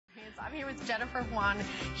I'm here with Jennifer Juan,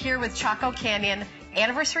 here with Chaco Canyon,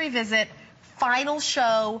 anniversary visit, final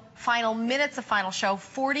show, final minutes of final show,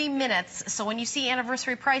 40 minutes. So when you see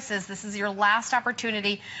anniversary prices, this is your last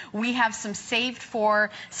opportunity. We have some saved for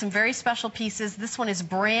some very special pieces. This one is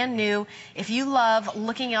brand new. If you love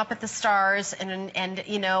looking up at the stars and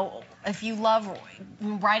you know, if you love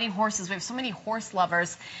riding horses, we have so many horse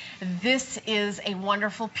lovers, this is a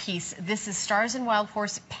wonderful piece. This is Stars and Wild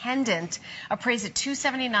Horse Pendant, appraised at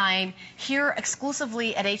 $279, here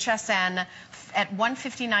exclusively at HSN at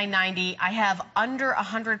 $159.90. I have under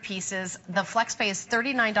 100 pieces. The flex pay is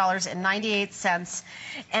 $39.98.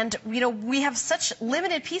 And, you know, we have such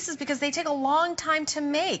limited pieces because they take a long time to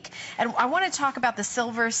make. And I want to talk about the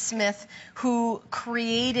silversmith who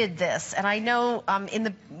created this. And I know in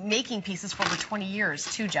the making pieces for over 20 years,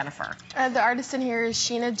 too, Jennifer. The artist in here is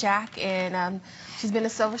Sheena Jack, and she's been a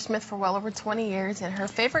silversmith for well over 20 years, and her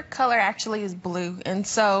favorite color actually is blue. And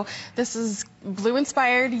so this is blue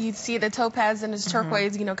inspired. You see the topaz and the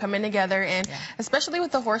turquoise, you know, coming together, and especially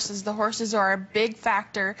with the horses are a big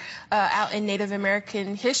factor out in Native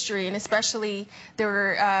American history, and especially they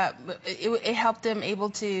were it helped them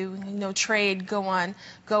able to, you know, trade, go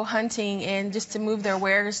hunting, and just to move their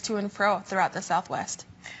wares to and fro throughout the Southwest.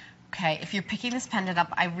 Okay, if you're picking this pendant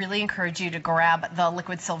up, I really encourage you to grab the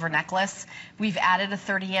liquid silver necklace. We've added a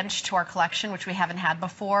 30-inch to our collection, which we haven't had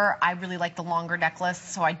before. I really like the longer necklace,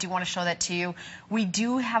 so I do want to show that to you. We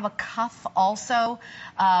do have a cuff also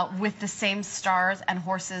with the same stars and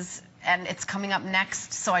horses, and it's coming up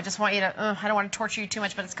next. So I just want you to, I don't want to torture you too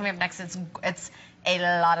much, but it's coming up next. It's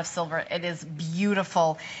a lot of silver. It is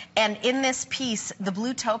beautiful. And in this piece, the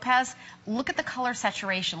blue topaz, look at the color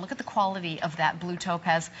saturation. Look at the quality of that blue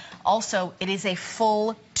topaz. Also, it is a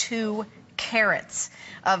full 2 carats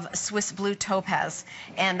of Swiss blue topaz,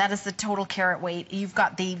 and that is the total carat weight. You've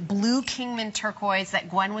got the blue Kingman turquoise that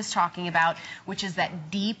Gwen was talking about, which is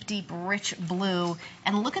that deep, deep, rich blue.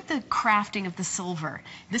 And look at the crafting of the silver.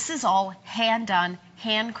 This is all hand done,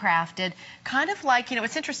 handcrafted, kind of like, you know,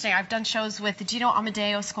 it's interesting. I've done shows with, do you know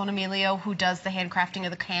Amedeo Sconomilio, who does the handcrafting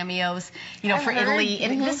of the cameos, you know, for Italy?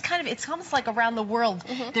 And this kind of, it's almost like around the world.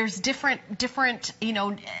 There's different, you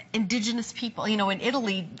know, indigenous people, you know, in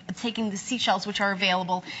Italy, taking the seashells, which are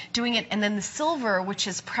available, doing it, and then the silver, which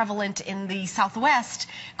is prevalent in the Southwest,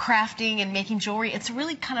 crafting and making jewelry. It's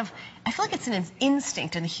really kind of, I feel like it's an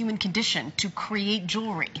instinct in the human condition to create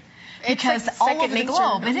jewelry. Because like all over the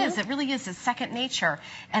globe, it really is. It's second nature.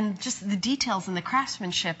 And just the details and the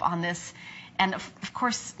craftsmanship on this, and of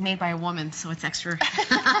course, made by a woman, so it's extra.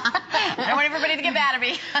 I don't want everybody to get mad at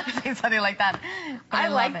me. Say something like that. But I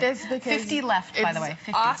like this because 50 left, by the way.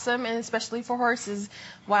 50. Awesome, and especially for horses.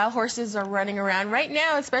 Wild horses are running around right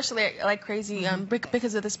now, especially like crazy,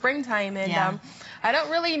 because of the springtime. And I don't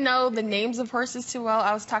really know the names of horses too well.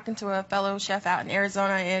 I was talking to a fellow chef out in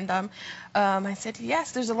Arizona, and I said,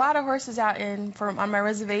 yes, there's a lot of horses out on my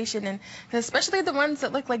reservation, and especially the ones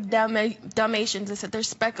that look like Dalmatians. I said, they're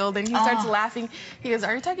speckled, and he starts laughing. He goes,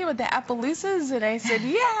 are you talking about the Appaloosas? And I said,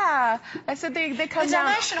 yeah. I said, they come down.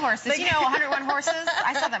 The Dalmatian horses, you know, 101 Horses.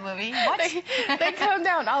 I saw that movie. What? They come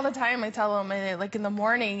down all the time, I tell them, like in the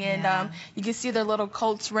morning, and you can see their little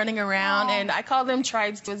colts running around, and I call them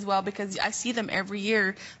tribes as well because I see them every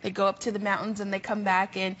year. They go up to the mountains and they come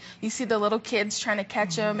back, and you see the little kids trying to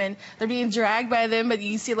catch them, and they're being dragged by them, but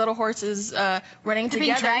you see little horses running together.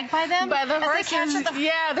 Being dragged by them? By the horses.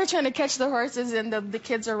 Yeah, they're trying to catch the horses, and the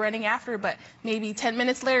kids are running after, but maybe 10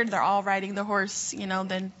 minutes later, they're all riding the horse, you know,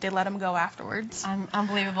 then they let them go afterwards.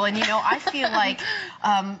 Unbelievable. And, you know, I feel like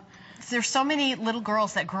there's so many little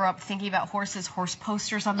girls that grew up thinking about horses, horse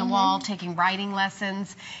posters on the wall, taking riding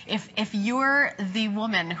lessons. If you're the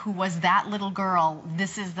woman who was that little girl,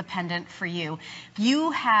 this is the pendant for you.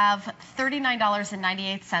 You have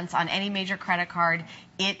 $39.98 on any major credit card.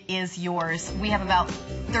 It is yours. We have about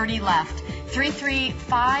 30 left.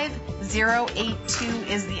 335-082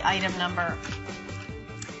 is the item number.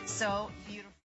 So